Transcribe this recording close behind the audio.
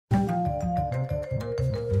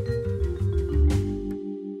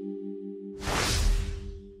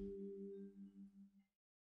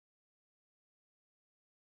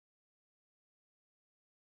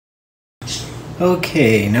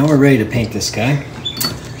Okay, now we're ready to paint this guy.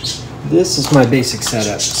 This is my basic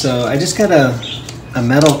setup. So I just got a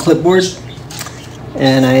metal clipboard,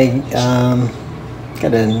 and I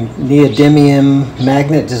got a neodymium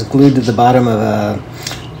magnet just glued to the bottom of a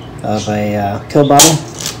pill bottle.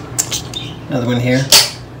 Another one here.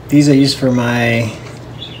 These I use for my,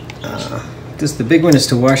 the big one is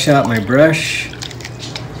to wash out my brush,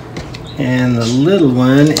 and the little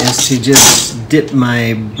one is to just dip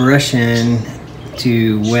my brush in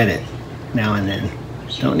to wet it now and then.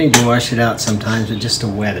 Don't need to wash it out sometimes, but just to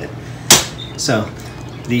wet it. So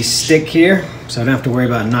these stick here, so I don't have to worry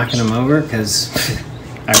about knocking them over, because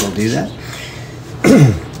I will do that.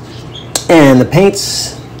 And the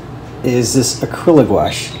paints is this Acryla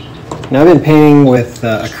Gouache. Now I've been painting with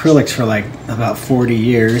acrylics for like about 40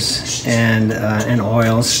 years and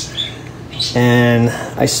oils. And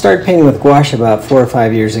I started painting with gouache about 4 or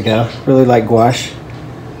 5 years ago. Really like gouache.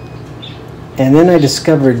 And then I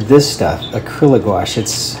discovered this stuff, Acryla Gouache.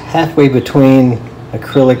 It's halfway between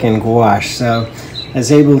acrylic and gouache. So I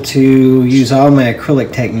was able to use all my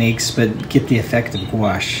acrylic techniques but get the effect of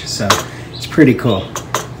gouache. So it's pretty cool.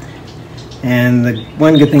 And the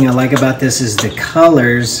one good thing I like about this is the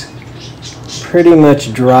colors pretty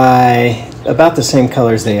much dry about the same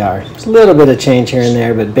colors they are. There's a little bit of change here and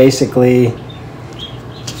there, but basically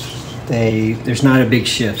there's not a big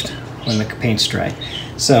shift when the paint's dry.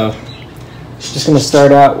 So just going to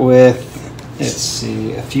start out with, let's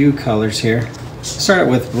see, a few colors here. Start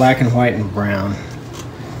with black and white and brown.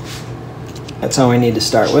 That's all we need to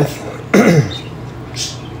start with.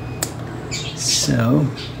 So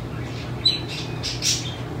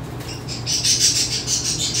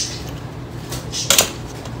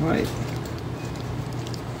white.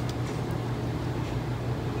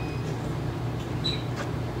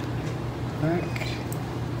 Black.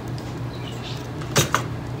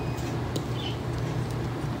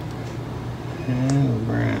 And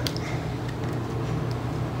brown.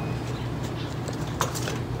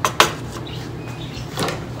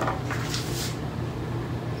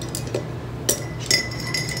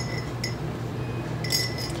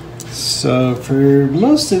 So for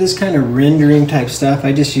most of this kind of rendering type stuff,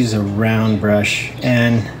 I just use a round brush.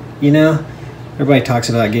 And you know, everybody talks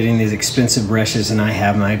about getting these expensive brushes, and I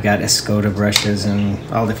have them. I've got Escoda brushes and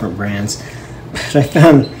all different brands. But I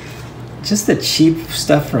found just the cheap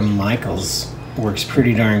stuff from Michael's works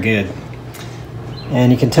pretty darn good. And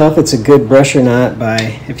you can tell if it's a good brush or not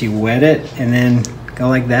by if you wet it and then go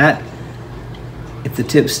like that. If the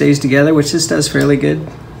tip stays together, which this does fairly good.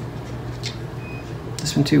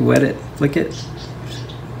 This one too, wet it, flick it,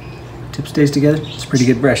 tip stays together. It's a pretty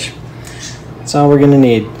good brush. That's all we're gonna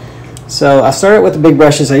need. So I'll start out with the big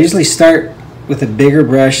brushes. I usually start with a bigger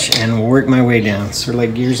brush and work my way down, sort of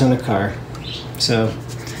like gears on a car. So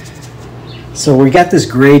we got this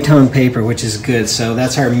gray tone paper, which is good. So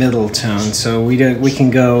that's our middle tone. So we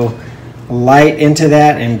can go light into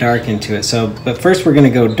that and dark into it. So, but first we're gonna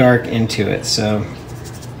go dark into it. So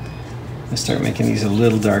let's start making these a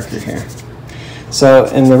little darker here. So,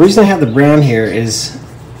 and the reason I have the brown here is,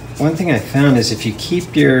 one thing I found is if you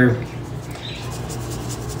keep your,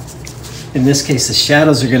 in this case the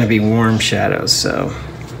shadows are going to be warm shadows, so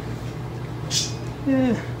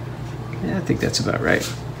yeah, I think that's about right.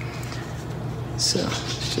 So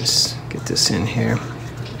let's just get this in here.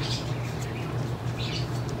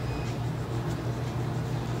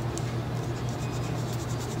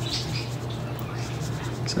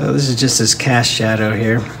 So this is just this cast shadow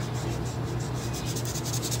here.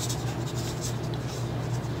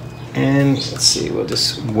 And let's see, we'll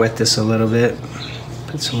just wet this a little bit,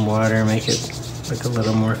 put some water, make it look a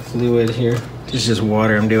little more fluid here. This is just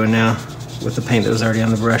water I'm doing now with the paint that was already on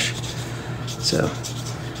the brush. So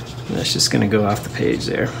that's just gonna go off the page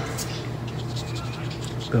there.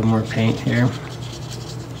 A little more paint here.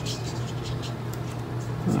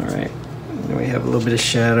 All right, then we have a little bit of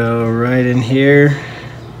shadow right in here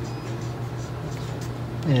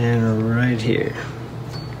and right here.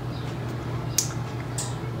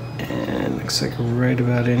 Looks like right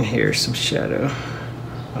about in here, some shadow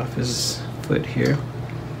off his foot here.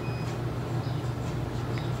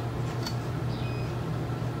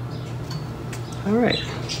 All right.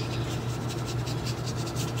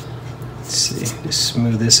 Let's see, just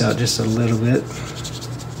smooth this out just a little bit.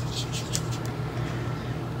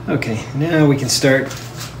 Okay, now we can start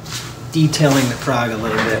detailing the frog a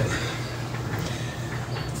little bit.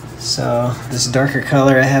 So this darker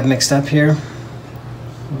color I have mixed up here,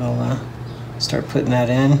 we'll start putting that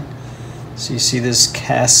in. So you see this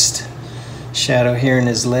cast shadow here in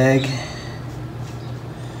his leg.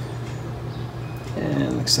 And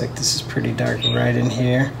it looks like this is pretty dark right in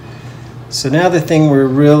here. So now the thing we're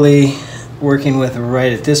really working with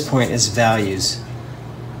right at this point is values.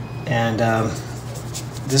 And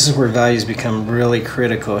this is where values become really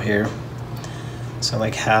critical here. So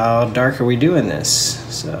like, how dark are we doing this?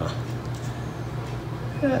 So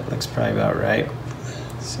that looks probably about right.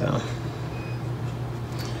 So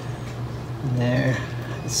there,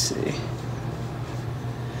 let's see.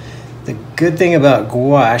 The good thing about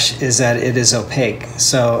gouache is that it is opaque,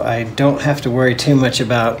 so I don't have to worry too much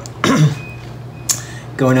about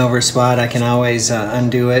going over a spot. I can always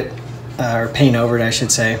undo it, or paint over it, I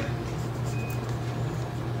should say.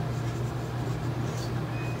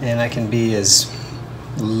 And I can be as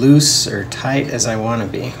loose or tight as I want to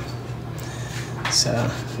be.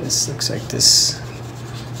 So this looks like this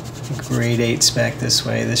gradates back this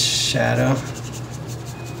way, this shadow.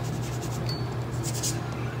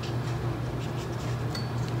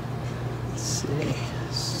 Let's see,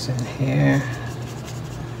 it's in here.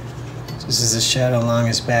 This is the shadow along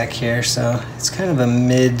his back here, so it's kind of a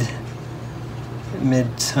mid-tone.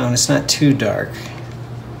 It's not too dark.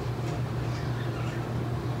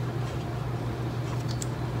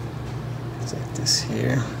 It's like this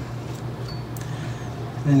here.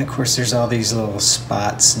 And of course there's all these little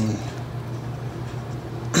spots and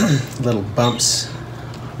little bumps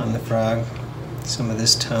on the frog. Some of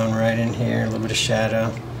this tone right in here, a little bit of shadow.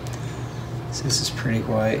 So this is pretty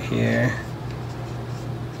white here.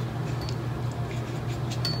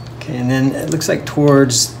 Okay, and then it looks like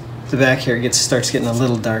towards the back here it starts getting a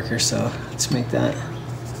little darker, so let's make that.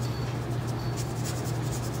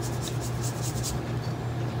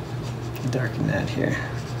 Darken that here.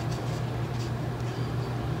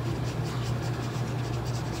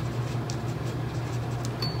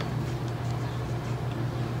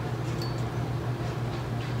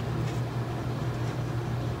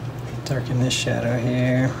 Darken this shadow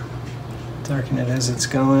here. Darken it as it's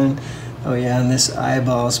going. Oh yeah, and this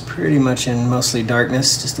eyeball is pretty much in mostly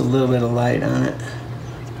darkness, just a little bit of light on it.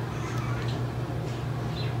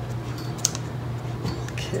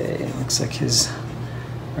 Okay, looks like his,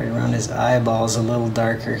 right around his eyeball is a little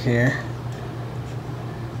darker here.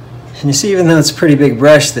 And you see, even though it's a pretty big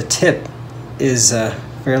brush, the tip is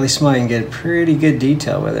fairly small. You can get pretty good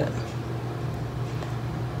detail with it.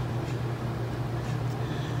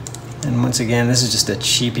 And once again, this is just a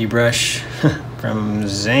cheapy brush from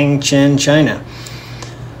Zhangchen, China.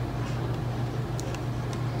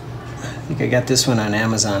 I think I got this one on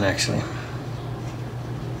Amazon, actually.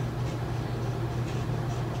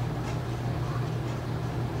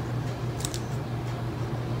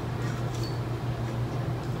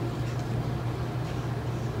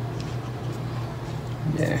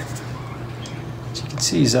 There. As you can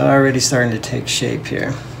see, he's already starting to take shape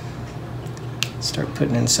here. Start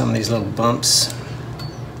putting in some of these little bumps.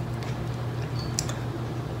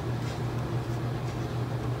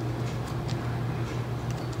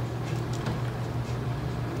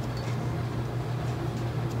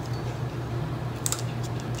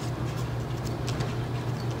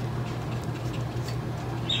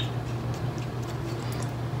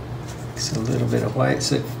 It's a little bit of white.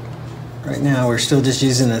 So right now we're still just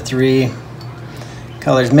using the three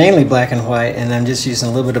colors, mainly black and white, and I'm just using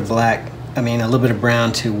a little bit of black. A little bit of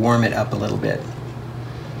brown to warm it up a little bit.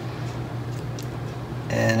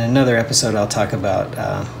 And in another episode I'll talk about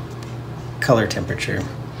color temperature.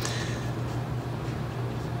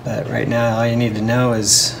 But right now all you need to know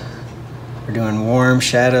is we're doing warm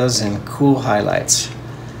shadows and cool highlights.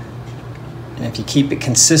 And if you keep it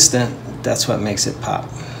consistent, that's what makes it pop.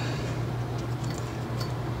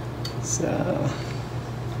 So,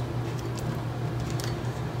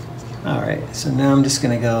 alright, so now I'm just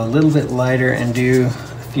going to go a little bit lighter and do a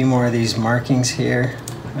few more of these markings here.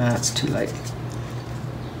 It's too light.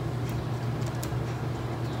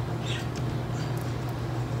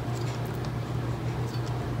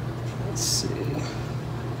 Let's see.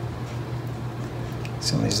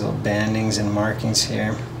 Some of these little bandings and markings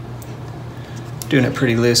here. Doing it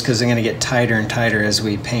pretty loose because I'm going to get tighter and tighter as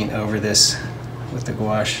we paint over this with the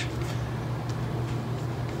gouache.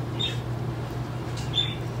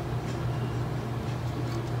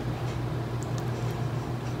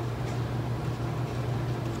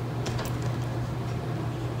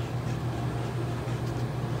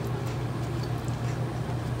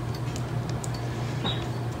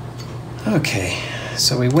 Okay,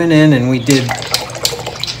 so we went in and we did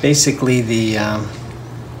basically the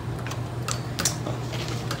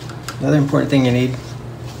another important thing you need,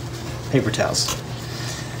 paper towels.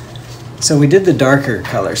 So we did the darker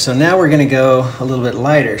color, so now we're going to go a little bit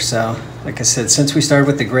lighter. So like I said, since we started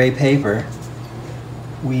with the gray paper,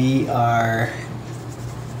 we are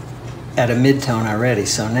at a mid-tone already.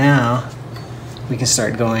 So now we can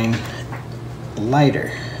start going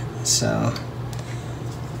lighter. So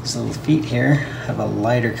these little feet here have a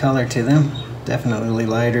lighter color to them, definitely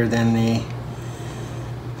lighter than the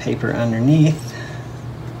paper underneath.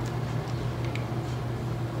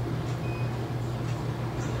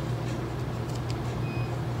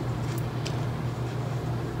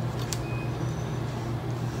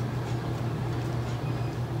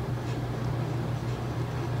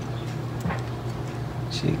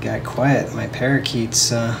 She got quiet. My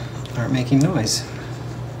parakeets aren't making noise.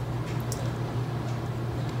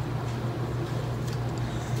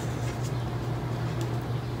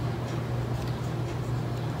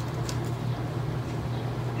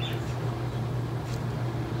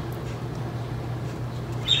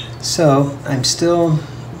 So I'm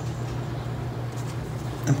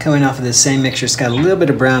coming off of the same mixture. It's got a little bit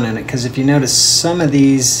of brown in it, because if you notice, some of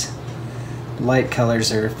these light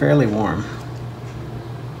colors are fairly warm.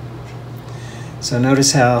 So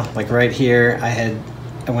notice how, like right here, I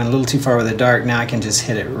went a little too far with the dark. Now I can just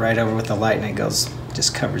hit it right over with the light and it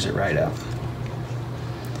just covers it right up.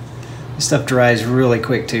 This stuff dries really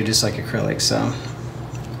quick too, just like acrylic, so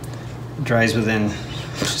it dries within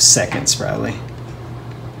seconds probably.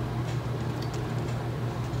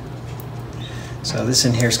 So this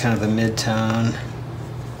in here is kind of a mid-tone.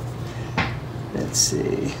 Let's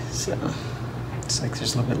see, so it's like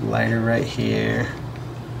there's a little bit lighter right here.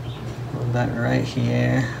 A little bit right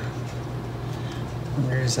here.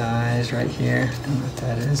 Under his eyes, right here. I don't know what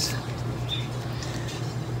that is.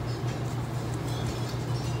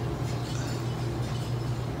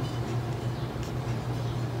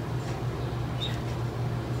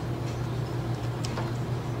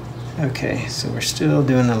 Okay, so we're still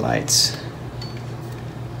doing the lights.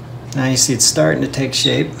 Now you see it's starting to take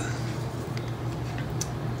shape.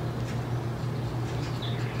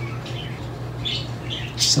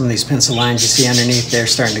 Some of these pencil lines you see underneath, they're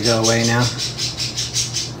starting to go away now.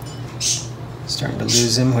 Starting to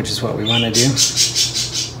lose them, which is what we want to do.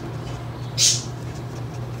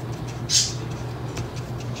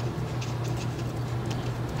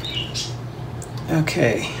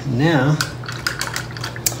 Okay, now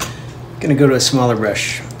I'm going to go to a smaller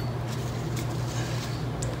brush.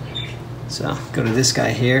 So go to this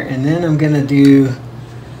guy here, and then I'm going to do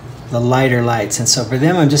the lighter lights. And so for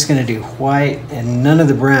them, I'm just going to do white and none of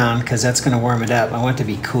the brown, because that's going to warm it up. I want it to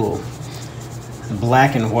be cool.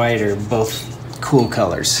 Black and white are both cool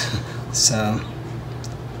colors. So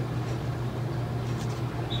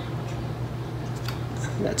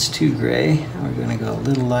that's too gray. Now we're going to go a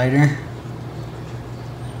little lighter.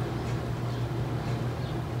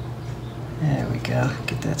 There we go.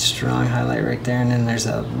 Get that strong highlight right there, and then there's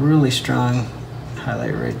a really strong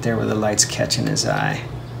highlight right there where the light's catching his eye.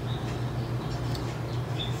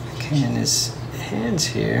 Okay, and his hands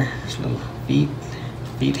here, his little feet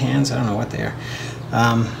hands, I don't know what they are.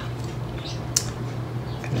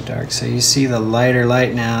 Kind of dark. So you see the lighter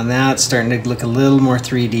light now. Now it's starting to look a little more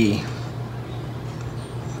 3D.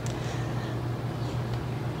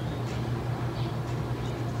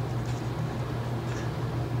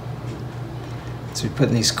 So we're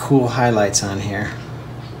putting these cool highlights on here.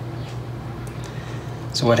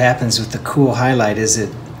 So what happens with the cool highlight is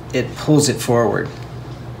it pulls it forward.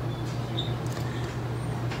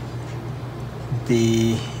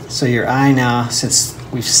 So your eye now, since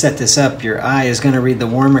we've set this up, your eye is going to read the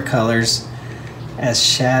warmer colors as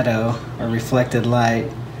shadow or reflected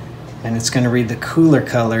light, and it's going to read the cooler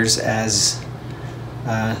colors as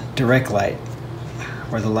direct light,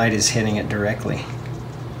 where the light is hitting it directly.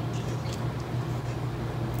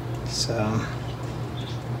 So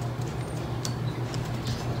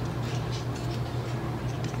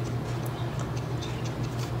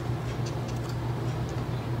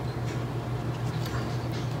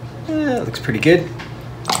that looks pretty good.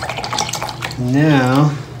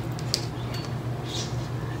 Now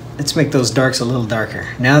let's make those darks a little darker.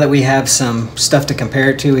 Now that we have some stuff to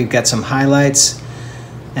compare it to, we've got some highlights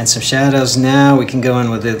and some shadows. Now we can go in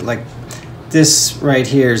with it. Like this right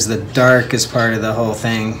here is the darkest part of the whole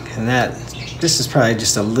thing, and this is probably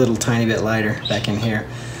just a little tiny bit lighter back in here.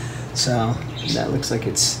 So that looks like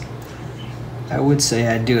it's, I would say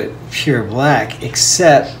I'd do it pure black,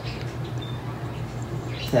 except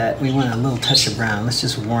that we want a little touch of brown. Let's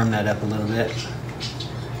just warm that up a little bit.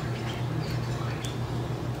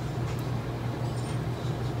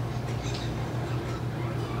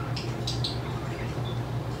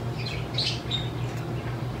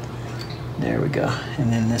 There we go.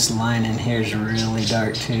 And then this line in here is really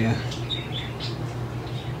dark too.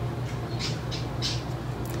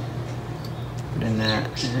 Put in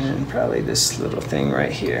that, and probably this little thing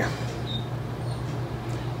right here.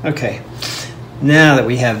 Okay. Now that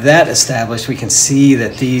we have that established, we can see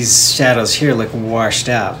that these shadows here look washed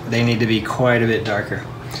out. They need to be quite a bit darker.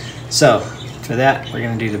 So for that, we're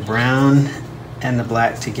going to do the brown and the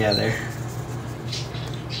black together.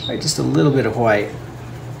 Right, just a little bit of white.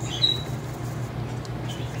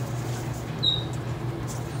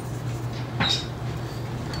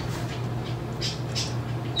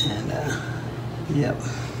 And yep,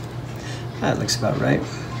 that looks about right.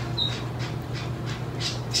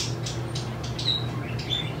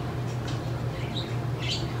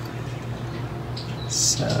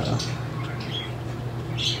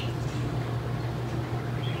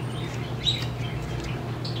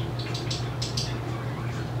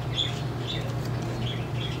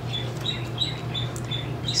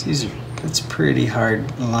 So it's a pretty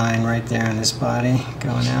hard line right there on this body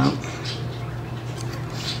going out.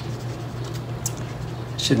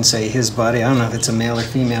 Shouldn't say his body. I don't know if it's a male or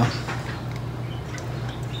female.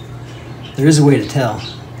 There is a way to tell,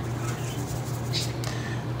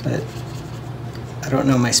 but I don't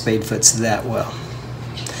know my Spadefoots that well.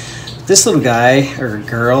 This little guy or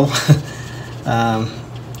girl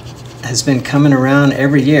has been coming around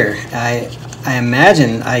every year. I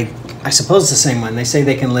imagine, I suppose the same one. They say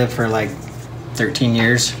they can live for like 13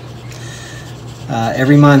 years.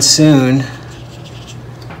 Every monsoon,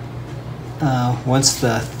 once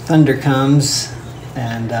the thunder comes,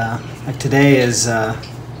 and like today is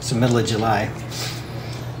it's the middle of July,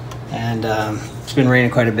 and it's been raining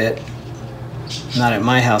quite a bit. Not at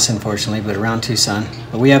my house, unfortunately, but around Tucson.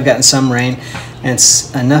 But we have gotten some rain, and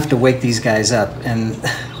it's enough to wake these guys up. And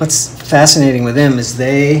what's fascinating with them is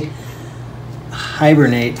they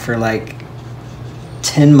hibernate for like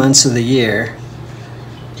 10 months of the year,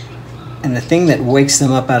 and the thing that wakes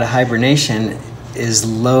them up out of hibernation is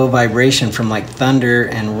low vibration from like thunder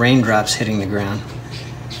and raindrops hitting the ground.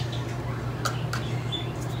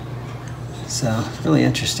 So really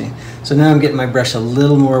interesting. So now I'm getting my brush a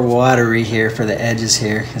little more watery here for the edges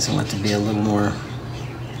here, because I want it to be a little more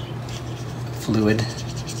fluid.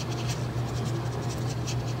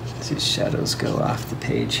 These shadows go off the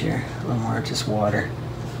page here. A little more just water.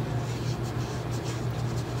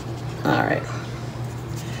 All right.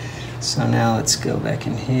 So now let's go back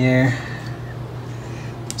in here.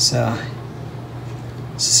 So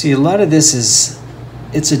see, a lot of this is,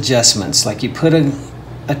 it's adjustments. Like you put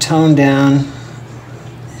a tone down,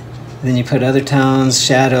 then you put other tones,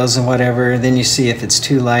 shadows and whatever, then you see if it's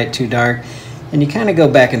too light, too dark, and you kind of go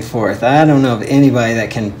back and forth. I don't know of anybody that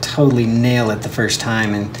can totally nail it the first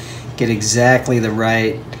time and get exactly the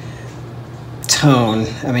right tone.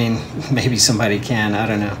 I mean, maybe somebody can, I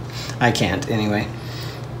don't know. I can't anyway.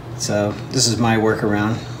 So this is my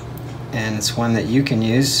workaround, and it's one that you can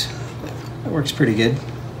use. It works pretty good.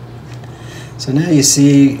 So now you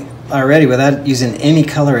see already, without using any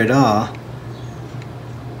color at all,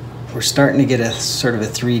 we're starting to get a sort of a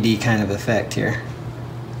 3D kind of effect here.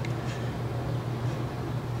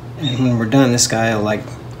 And when we're done, this guy will like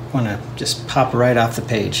want to just pop right off the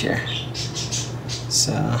page here.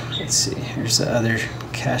 So let's see, here's the other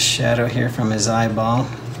cast shadow here from his eyeball.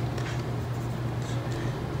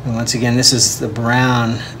 And once again, this is the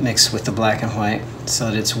brown mixed with the black and white so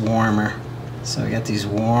that it's warmer. So we got these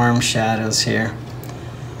warm shadows here.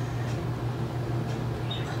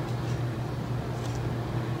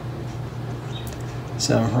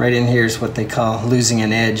 So right in here is what they call losing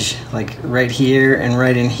an edge. Like right here and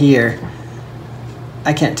right in here,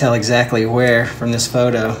 I can't tell exactly where from this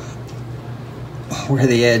photo where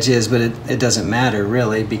the edge is, but it doesn't matter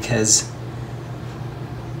really, because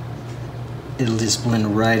it'll just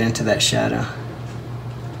blend right into that shadow.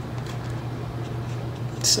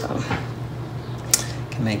 So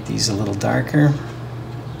can make these a little darker.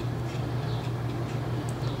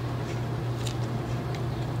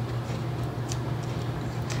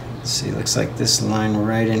 See, looks like this line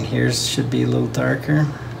right in here should be a little darker.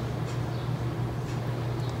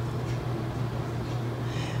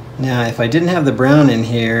 Now, if I didn't have the brown in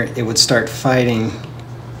here, it would start fighting,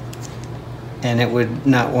 and it would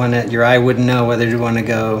not want to, your eye wouldn't know whether to want to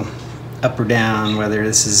go up or down, whether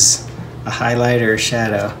this is a highlight or a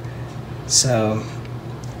shadow. So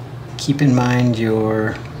keep in mind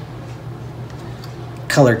your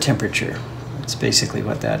color temperature. That's basically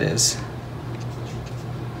what that is.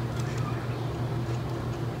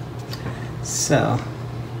 So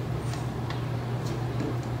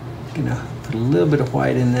I'm gonna put a little bit of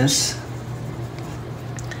white in this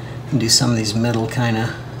and do some of these middle kind of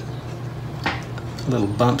little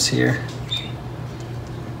bumps here.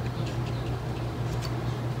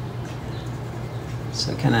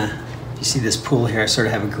 So kind of, you see this pool here, I sort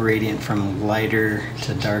of have a gradient from lighter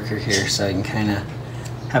to darker here, so I can kind of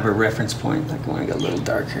have a reference point. Like I want to go a little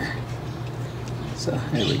darker. So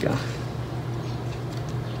there we go.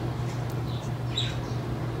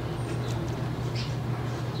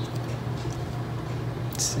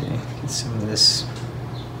 Let's see, get some of this,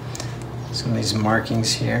 some of these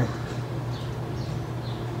markings here.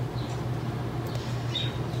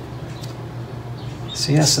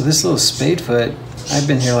 So yeah, so this little Spadefoot, I've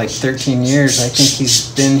been here like 13 years. I think he's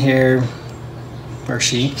been here, or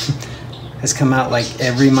she, has come out like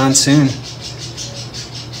every monsoon.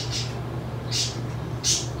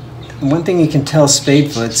 One thing you can tell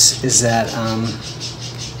Spadefoots is that,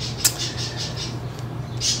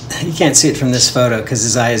 you can't see it from this photo because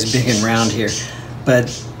his eye is big and round here, but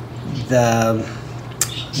the,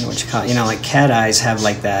 you know what you call it, you know, like cat eyes have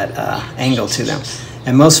like that angle to them.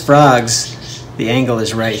 And most frogs, the angle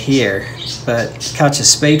is right here, but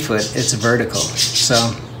Couche's Spadefoot, it's vertical.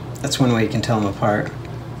 So that's one way you can tell them apart.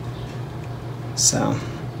 So,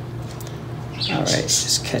 all right,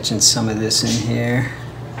 just catching some of this in here.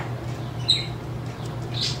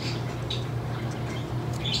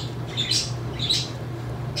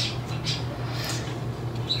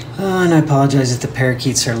 And I apologize if the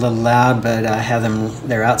parakeets are a little loud, but I have them,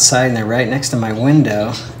 they're outside and they're right next to my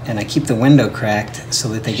window, and I keep the window cracked so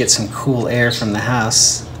that they get some cool air from the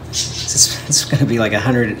house. It's going to be like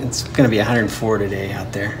 100, it's going to be 104 today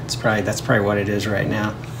out there. It's probably, that's probably what it is right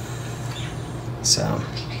now. So,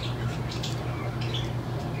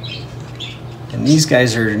 and these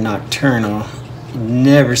guys are nocturnal. You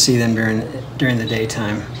never see them during the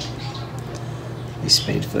daytime, these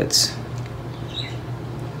Spadefoots.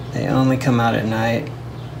 They only come out at night.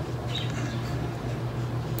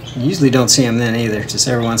 You usually don't see them then either. Just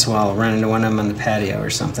every once in a while I'll run into one of them on the patio or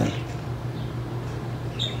something.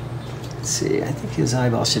 Let's see, I think his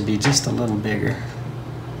eyeball should be just a little bigger.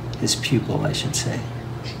 His pupil, I should say.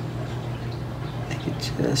 Make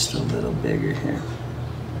it just a little bigger here.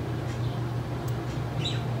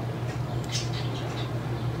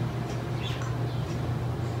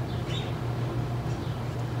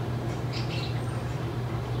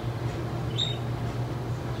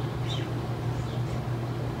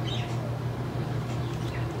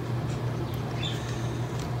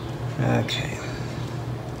 Okay.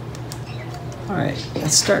 All right,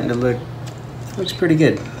 that's starting to look, looks pretty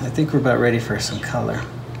good. I think we're about ready for some color.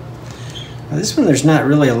 Now this one, there's not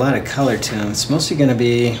really a lot of color to them. It's mostly going to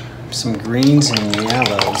be some greens and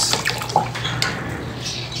yellows.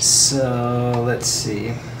 So let's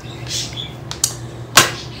see.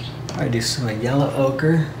 I do some yellow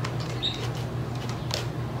ochre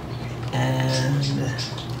and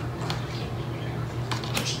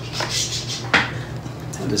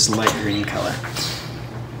this light green color.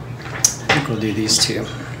 I think we'll do these two.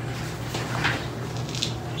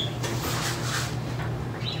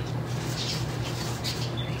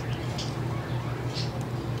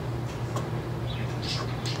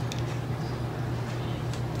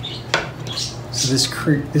 So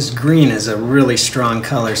this green is a really strong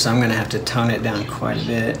color, so I'm going to have to tone it down quite a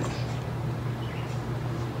bit,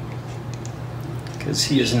 because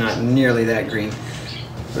he is not nearly that green.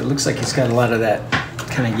 But it looks like he's got a lot of that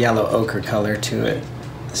kind of yellow ochre color to it.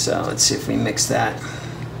 So let's see if we mix that.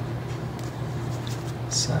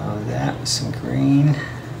 So that with some green.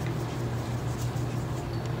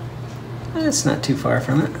 That's not too far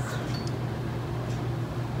from it.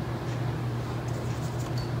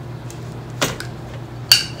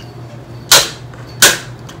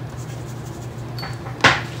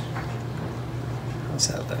 How's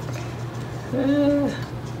that look?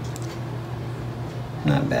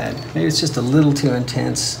 Not bad. Maybe it's just a little too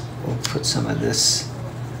intense. We'll put some of this,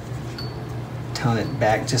 tone it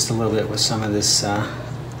back just a little bit with some of this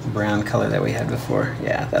brown color that we had before.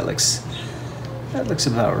 Yeah, that looks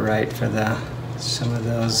about right for some of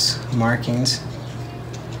those markings.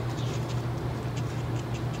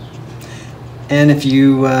 And if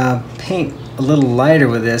you paint a little lighter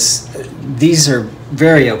with this, these are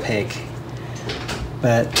very opaque.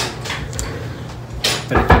 But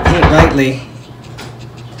if you paint lightly,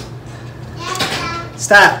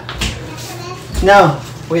 stop. No.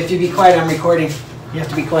 Wait, if you be quiet, I'm recording. You have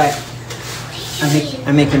to be quiet.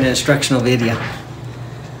 I'm making an instructional video.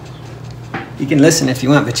 You can listen if you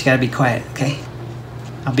want, but you gotta be quiet, okay?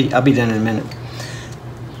 I'll be done in a minute.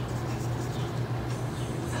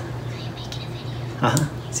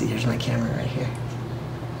 See, here's my camera right here.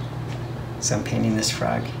 So I'm painting this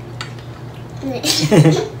frog.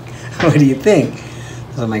 What do you think?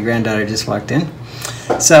 So my granddaughter just walked in.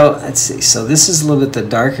 So let's see. So this is a little bit the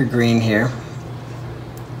darker green here,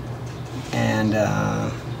 and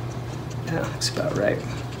yeah, looks about right.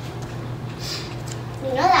 You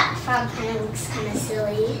know that frog kind of looks kind of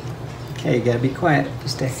silly. Okay, you gotta be quiet.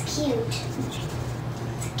 Just stay. It's cute.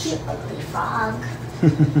 It's a cute, ugly frog.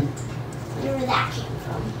 Wonder where that came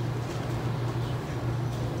from.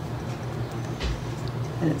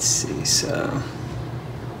 Let's see, so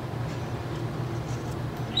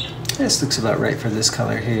this looks about right for this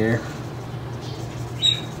color here.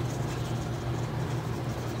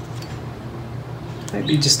 Might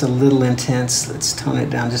be just a little intense. Let's tone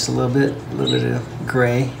it down just a little bit of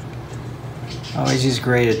gray. Always use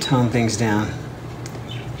gray to tone things down.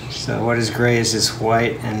 So what is gray is just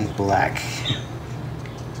white and black.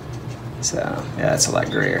 So yeah, it's a lot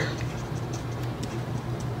grayer.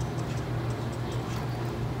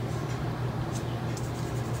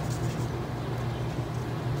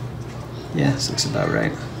 Yeah, this looks about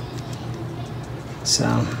right. So,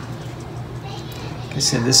 like I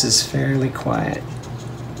said, this is fairly quiet.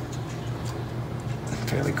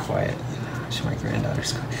 Fairly quiet. I wish my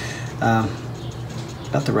granddaughter's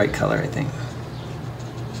about the right color, I think.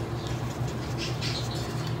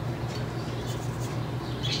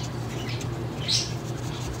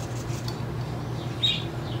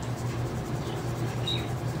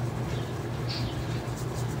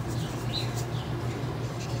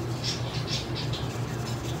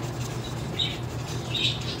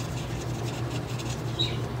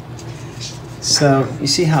 So you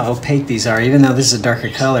see how opaque these are. Even though this is a darker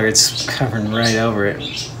color, it's covering right over it,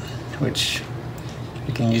 which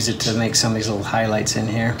you can use it to make some of these little highlights in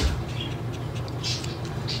here.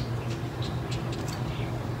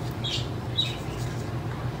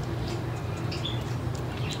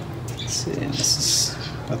 Let's see, and this is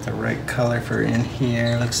what the right color for in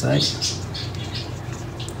here looks like.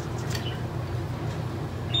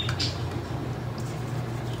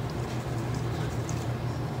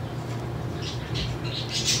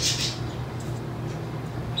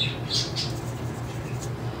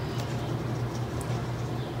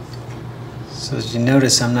 So as you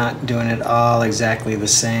notice, I'm not doing it all exactly the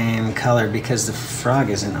same color because the frog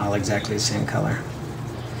isn't all exactly the same color.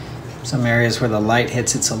 Some areas where the light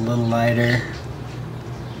hits, it's a little lighter.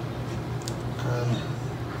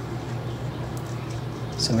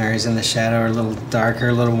 Some areas in the shadow are a little darker,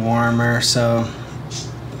 a little warmer, so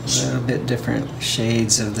a little bit different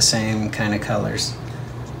shades of the same kind of colors.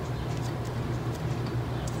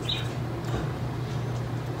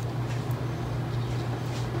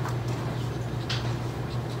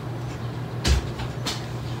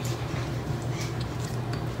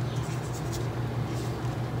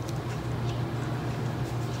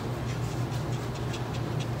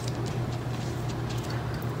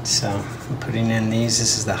 So I'm putting in these.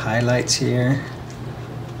 This is the highlights here.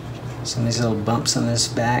 Some of these little bumps on this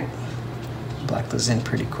back. Black those in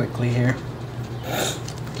pretty quickly here.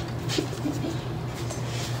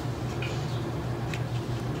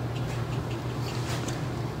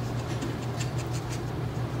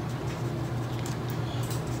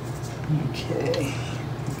 Okay.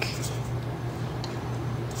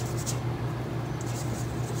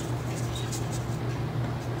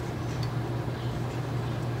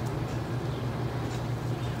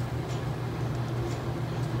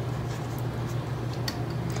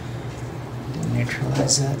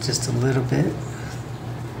 Neutralize that just a little bit.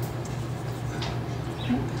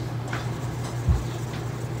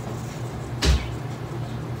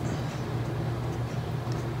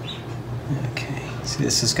 Okay, see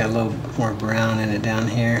this has got a little more brown in it down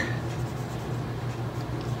here.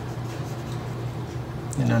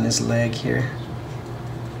 And on his leg here,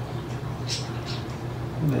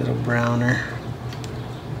 a little browner.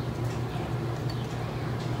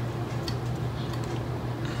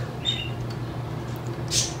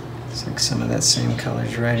 Like some of that same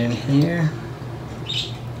color's right in here,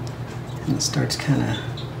 and it starts kind of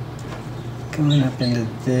going up into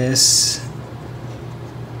this.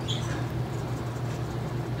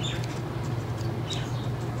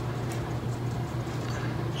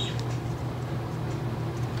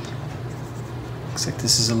 Looks like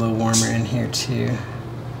this is a little warmer in here too.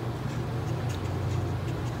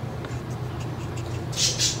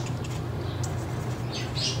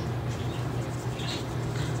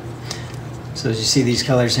 So as you see these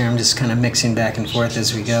colors here, I'm just kind of mixing back and forth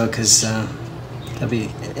as we go, because they'll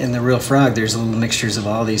be in the real frog. There's little mixtures of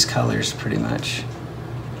all these colors pretty much.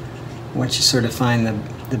 Once you sort of find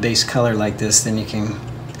the base color like this, then you can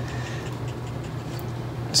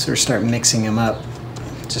sort of start mixing them up,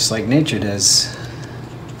 just like nature does.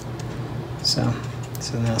 So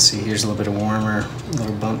now see, here's a little bit of warmer,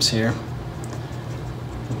 little bumps here,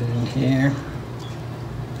 a little bit in here.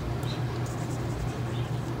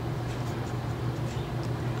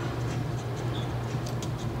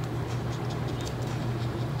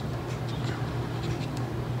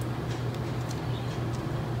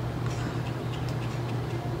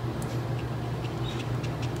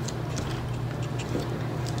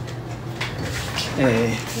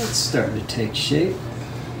 Okay, it's starting to take shape.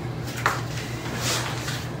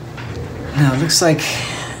 Now it looks like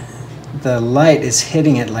the light is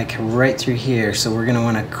hitting it like right through here, so we're going to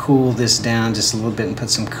want to cool this down just a little bit and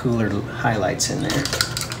put some cooler highlights in there.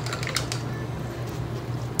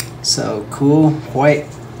 So cool, white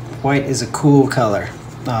is a cool color.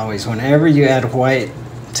 Always, whenever you add white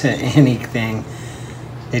to anything,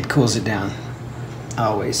 it cools it down,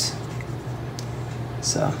 always.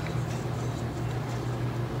 So,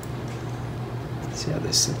 see how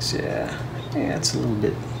this looks. Yeah, it's a little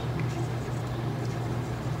bit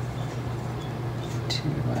too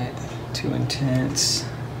white, too intense.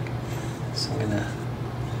 So I'm gonna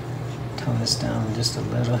tone this down just a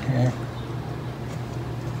little here.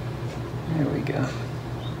 There we go.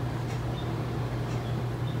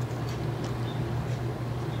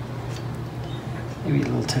 Maybe a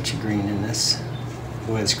little touch of green in this.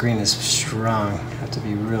 Boy, this green is strong. Have to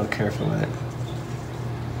be real careful with it.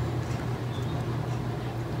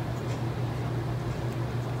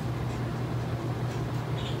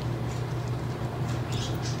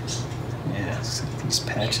 Yeah, so these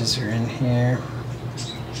patches are in here.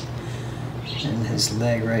 And his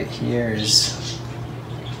leg right here is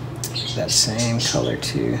that same color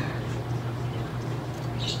too.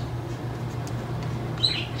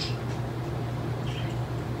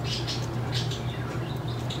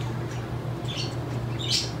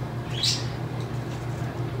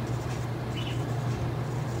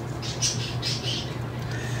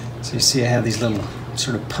 So you see I have these little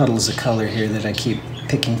sort of puddles of color here that I keep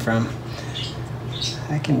picking from.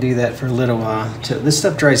 I can do that for a little while. This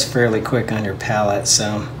stuff dries fairly quick on your palette,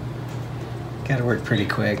 so gotta work pretty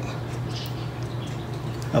quick.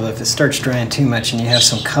 Although if it starts drying too much and you have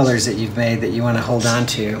some colors that you've made that you want to hold on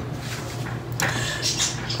to,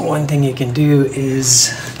 one thing you can do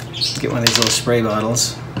is get one of these little spray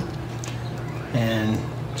bottles and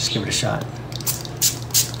just give it a shot.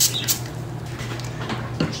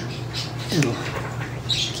 It'll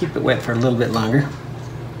keep it wet for a little bit longer.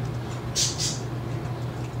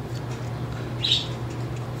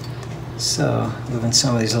 So moving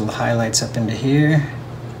some of these little highlights up into here.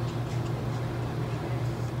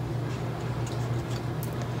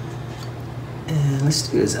 And let's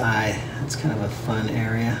do his eye. That's kind of a fun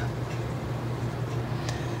area.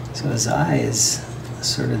 So his eye is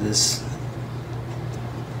sort of this,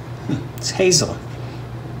 it's hazel.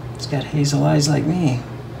 It's got hazel eyes like me.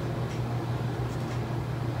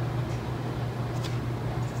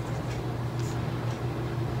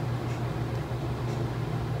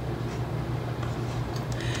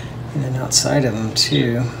 And then outside of them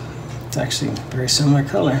too, it's actually a very similar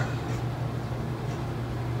color.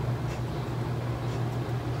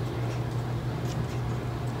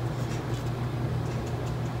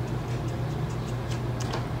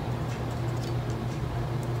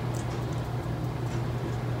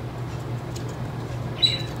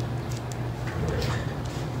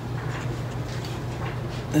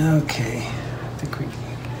 Okay, I think we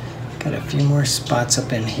got a few more spots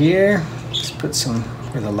up in here. Let's put some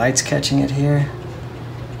where the light's catching it here.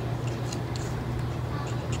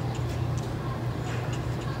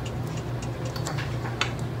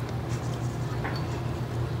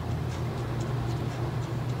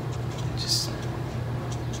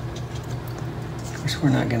 Of course, we're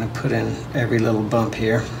not going to put in every little bump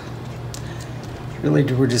here. Really,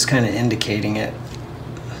 we're just kind of indicating it.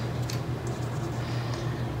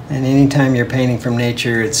 And anytime you're painting from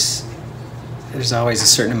nature, there's always a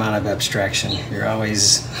certain amount of abstraction. You're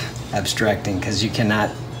always abstracting because you cannot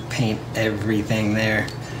paint everything there.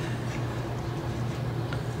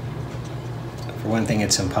 For one thing,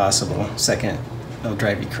 it's impossible. Second, it'll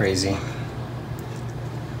drive you crazy.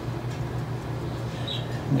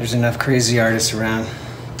 There's enough crazy artists around.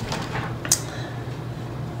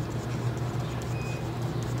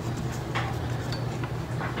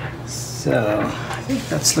 So I think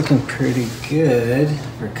that's looking pretty good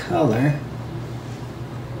for color.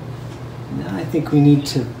 Now I think we need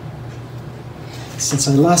to, since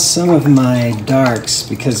I lost some of my darks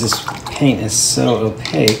because this paint is so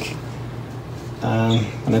opaque,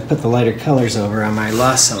 when I put the lighter colors over them, I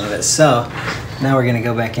lost some of it. So now we're going to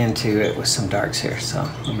go back into it with some darks here. So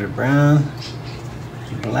a little bit of brown,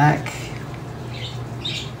 black.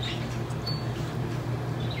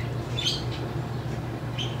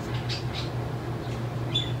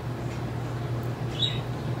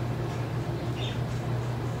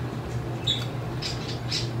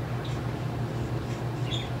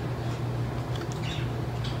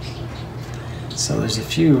 So there's a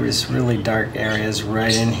few just really dark areas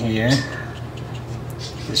right in here.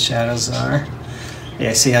 The shadows are.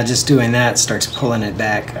 Yeah, see how just doing that starts pulling it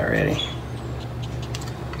back already.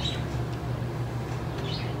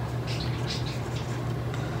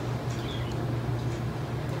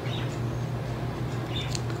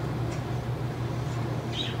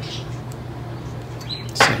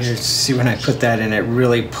 here, see when I put that in, it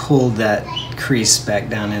really pulled that crease back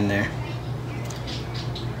down in there.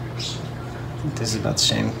 I think this is about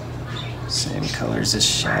the same color as this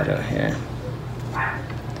shadow here.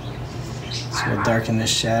 So we'll darken this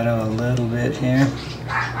shadow a little bit here.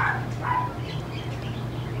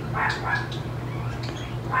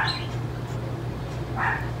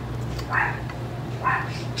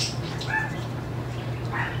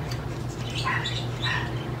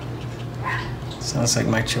 Sounds like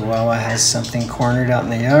my Chihuahua has something cornered out in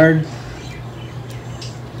the yard.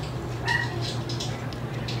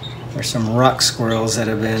 There's some rock squirrels that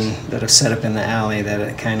have set up in the alley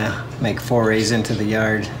that kind of make forays into the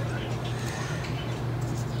yard.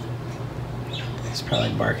 He's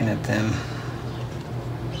probably barking at them.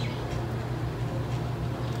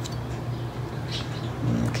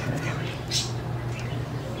 Okay.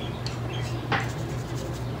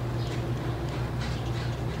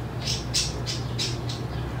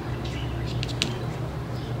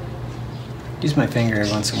 Use my finger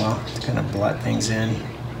every once in a while to kind of blot things in.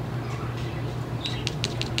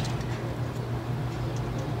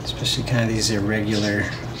 Especially kind of these irregular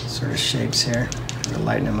sort of shapes here. To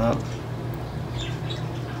lighten them up.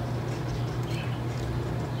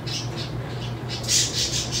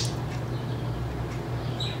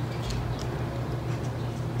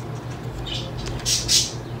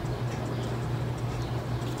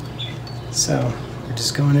 So we're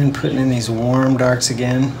just going in, putting in these warm darks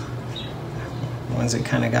again. Ones that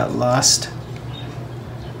kind of got lost.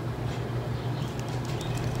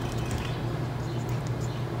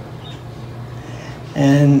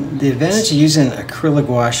 And the advantage of using Acryla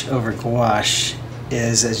Gouache over gouache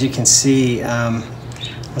is, as you can see,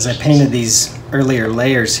 as I painted these earlier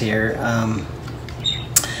layers here,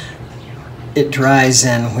 it dries,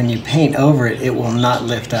 and when you paint over it, it will not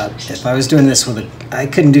lift up. If I was doing this I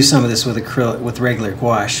couldn't do some of this with regular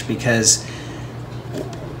gouache, because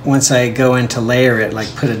once I go in to layer it,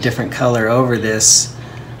 like put a different color over this,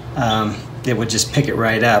 it would just pick it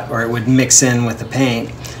right up, or it would mix in with the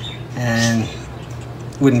paint and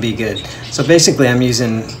wouldn't be good. So basically I'm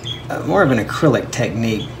using more of an acrylic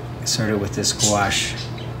technique sort of with this gouache.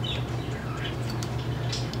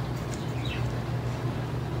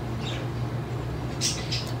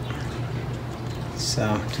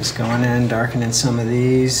 So just going in, darkening some of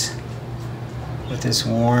these with this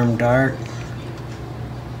warm dark.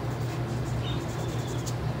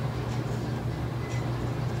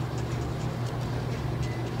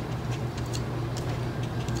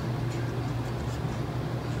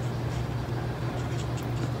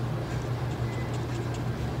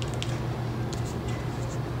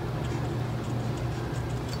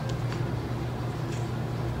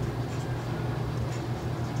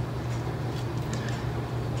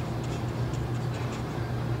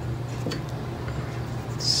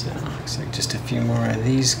 So looks like just a few more of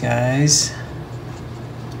these guys.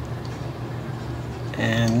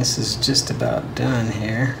 And this is just about done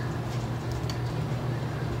here.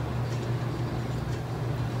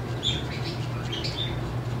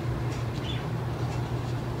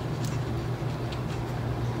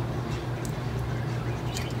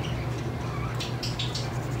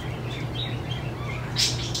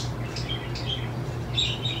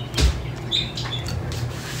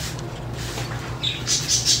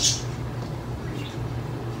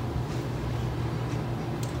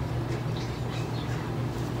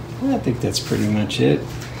 I think that's pretty much it.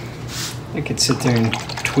 I could sit there and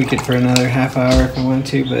tweak it for another half hour if I wanted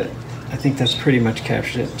to, but I think that's pretty much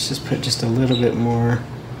captured it. Let's just put just a little bit more,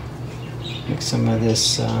 like some of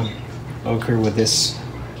this ochre with this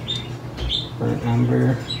burnt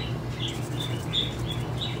umber.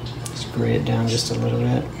 Just gray it down just a little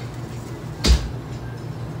bit.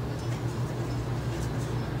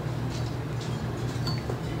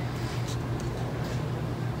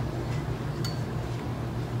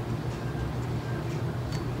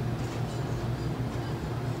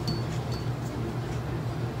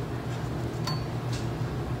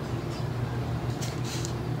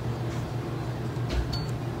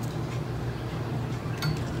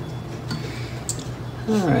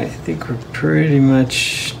 Alright, I think we're pretty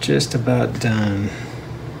much just about done.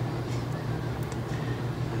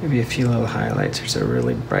 Maybe a few little highlights. There's a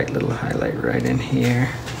really bright little highlight right in here.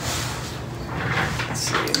 Let's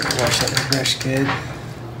see, I'm gonna wash out my brush good.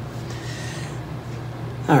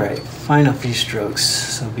 Alright, final few strokes.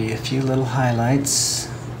 So there'll be a few little highlights.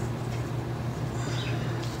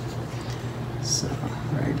 So,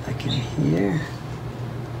 right like in here.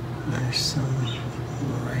 There's some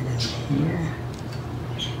right in here.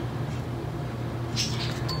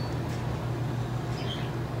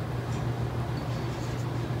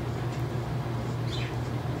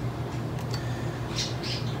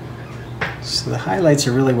 So the highlights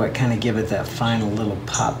are really what kind of give it that final little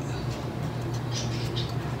pop.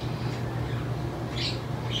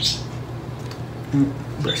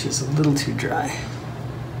 Brush is a little too dry.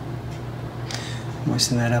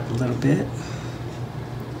 Moisten that up a little bit.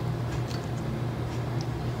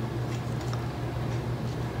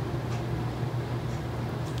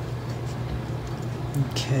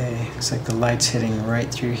 Okay, looks like the light's hitting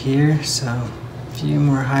right through here, so a few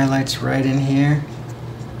more highlights right in here.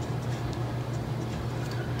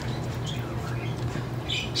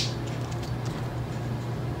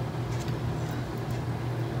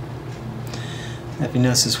 If you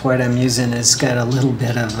notice, this white I'm using has got a little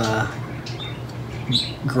bit of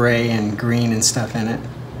gray and green and stuff in it,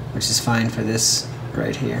 which is fine for this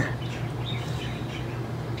right here.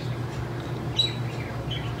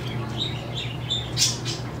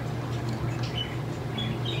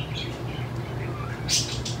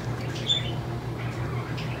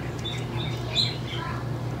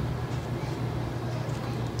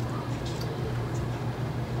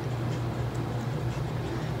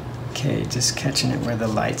 Okay, just catching it where the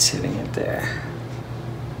light's hitting it there.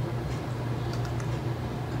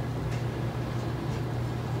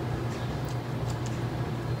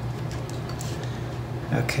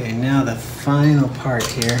 Okay, now the final part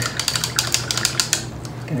here.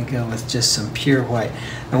 I'm gonna go with just some pure white.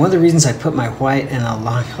 Now, one of the reasons I put my white in a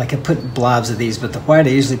long, like I put blobs of these, but the white I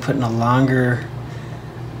usually put in a longer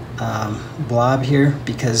blob here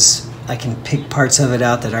because I can pick parts of it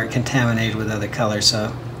out that aren't contaminated with other colors.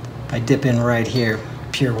 So I dip in right here,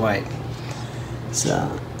 pure white.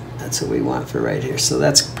 So that's what we want for right here. So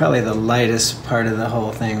that's probably the lightest part of the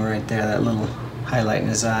whole thing right there, that little highlight in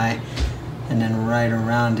his eye. And then right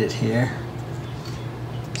around it here.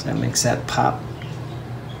 So that makes that pop.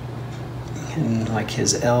 And like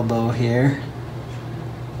his elbow here.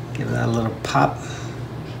 Give that a little pop.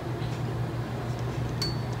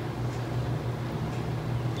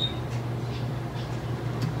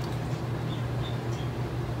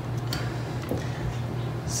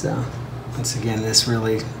 So, once again, this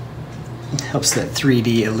really helps that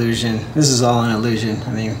 3D illusion. This is all an illusion.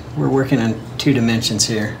 I mean, we're working on 2 dimensions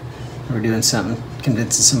here. We're doing something,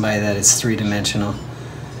 convincing somebody that it's 3-dimensional.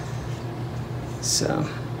 So,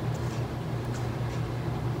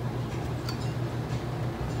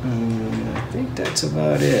 I think that's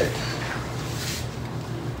about it.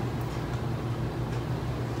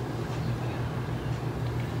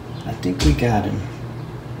 I think we got him.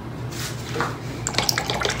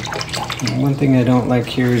 One thing I don't like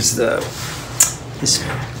here is this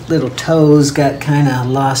little toes got kind of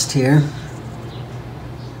lost here.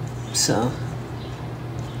 So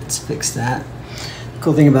let's fix that. The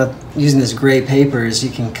cool thing about using this gray paper is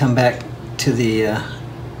you can come back to the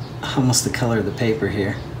almost the color of the paper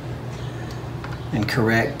here and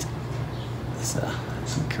correct. So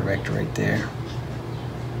correct right there.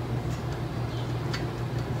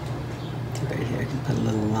 Right here, I can put a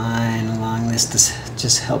little line along this to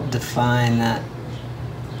just help define that,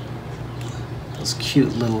 those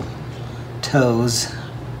cute little toes.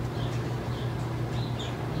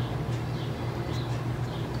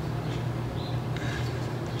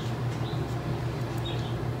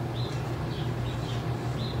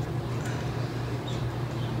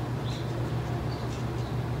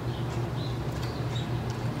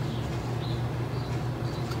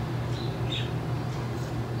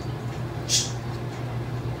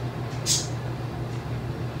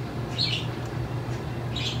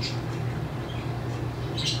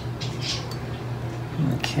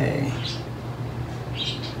 Okay, I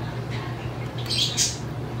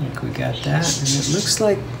think we got that, and it looks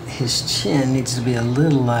like his chin needs to be a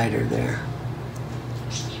little lighter there.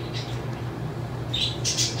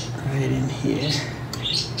 Right in here,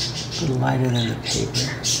 a little lighter than the paper.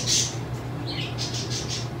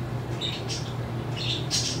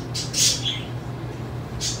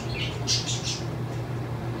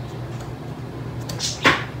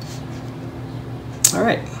 All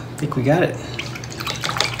right, I think we got it.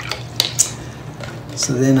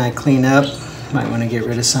 So then I clean up, might want to get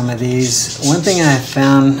rid of some of these. One thing I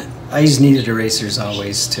found, I use kneaded erasers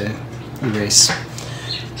always to erase,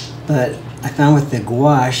 but I found with the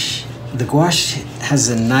gouache has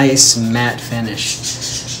a nice matte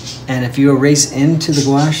finish. And if you erase into the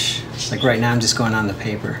gouache, like right now I'm just going on the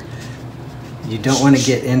paper, you don't want to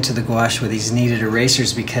get into the gouache with these kneaded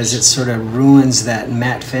erasers because it sort of ruins that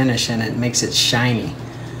matte finish and it makes it shiny.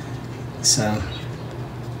 So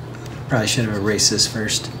probably should have erased this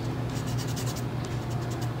first.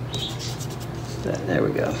 There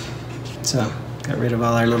we go. So got rid of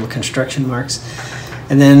all our little construction marks.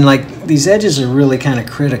 And then like these edges are really kind of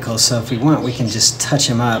critical, so if we want we can just touch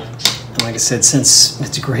them up Like I said, since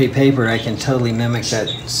it's gray paper, I can totally mimic that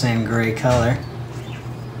same gray color.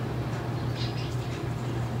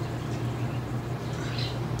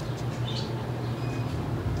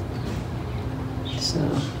 So,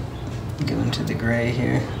 go into the gray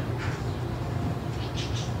here.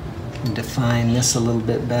 And define this a little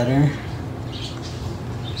bit better.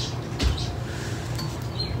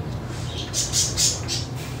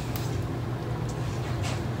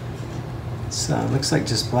 So it looks like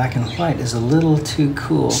just black and white is a little too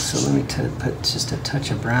cool, so let me put just a touch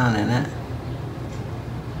of brown in it.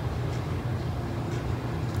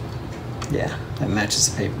 Yeah, that matches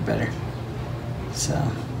the paper better. So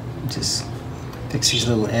just fix these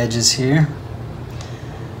little edges here.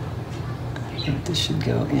 I think this should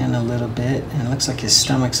go in a little bit, and it looks like his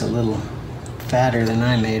stomach's a little fatter than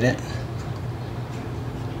I made it.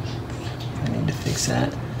 I need to fix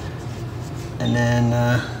that. And then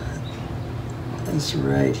this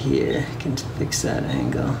right here, I can fix that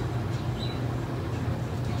angle.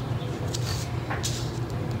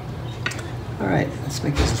 All right, let's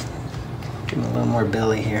make this, give him a little more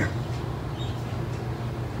belly here.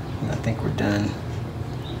 And I think we're done.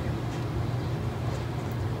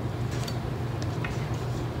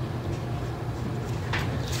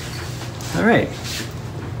 All right,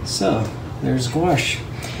 so there's gouache.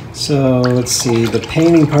 So let's see, the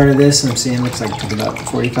painting part of this, I'm seeing looks like it took about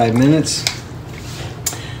 45 minutes.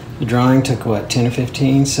 The drawing took what, 10 or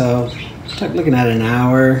 15? So I'm looking at an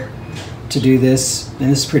hour to do this,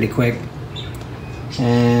 and this is pretty quick.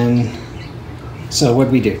 And so what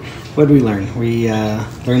did we do? What did we learn? We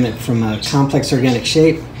learned that from a complex organic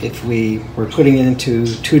shape, if we were putting it into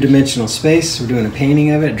two-dimensional space, we're doing a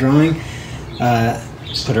painting of it, drawing,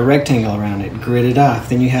 put a rectangle around it, grid it off.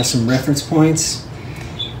 Then you have some reference points,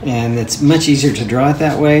 and it's much easier to draw it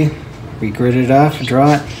that way. We grid it off,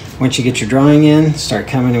 draw it. Once you get your drawing in, start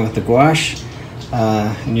coming in with the gouache,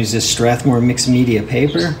 and use this Strathmore mixed media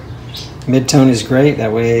paper. Mid-tone is great,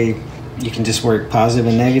 that way you can just work positive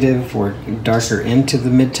and negative, work darker into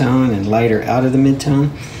the mid-tone and lighter out of the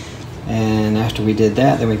mid-tone. And after we did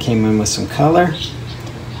that, then we came in with some color,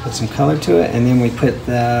 put some color to it, and then we put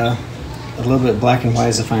a little bit black and white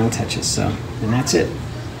as the final touches. So, and that's it,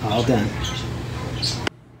 all done.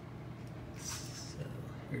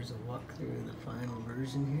 Here's a walkthrough of the final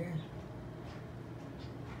version here.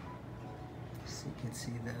 So you can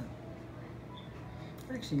see that.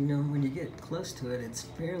 Actually, you know, when you get close to it, it's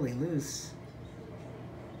fairly loose.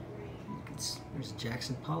 There's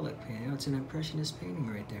Jackson Pollock painting. Oh, it's an Impressionist painting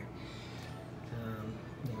right there.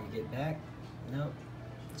 Then we get back. Nope,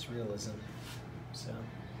 it's realism. So,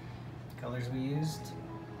 colors we used.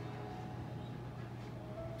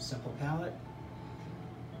 Simple palette.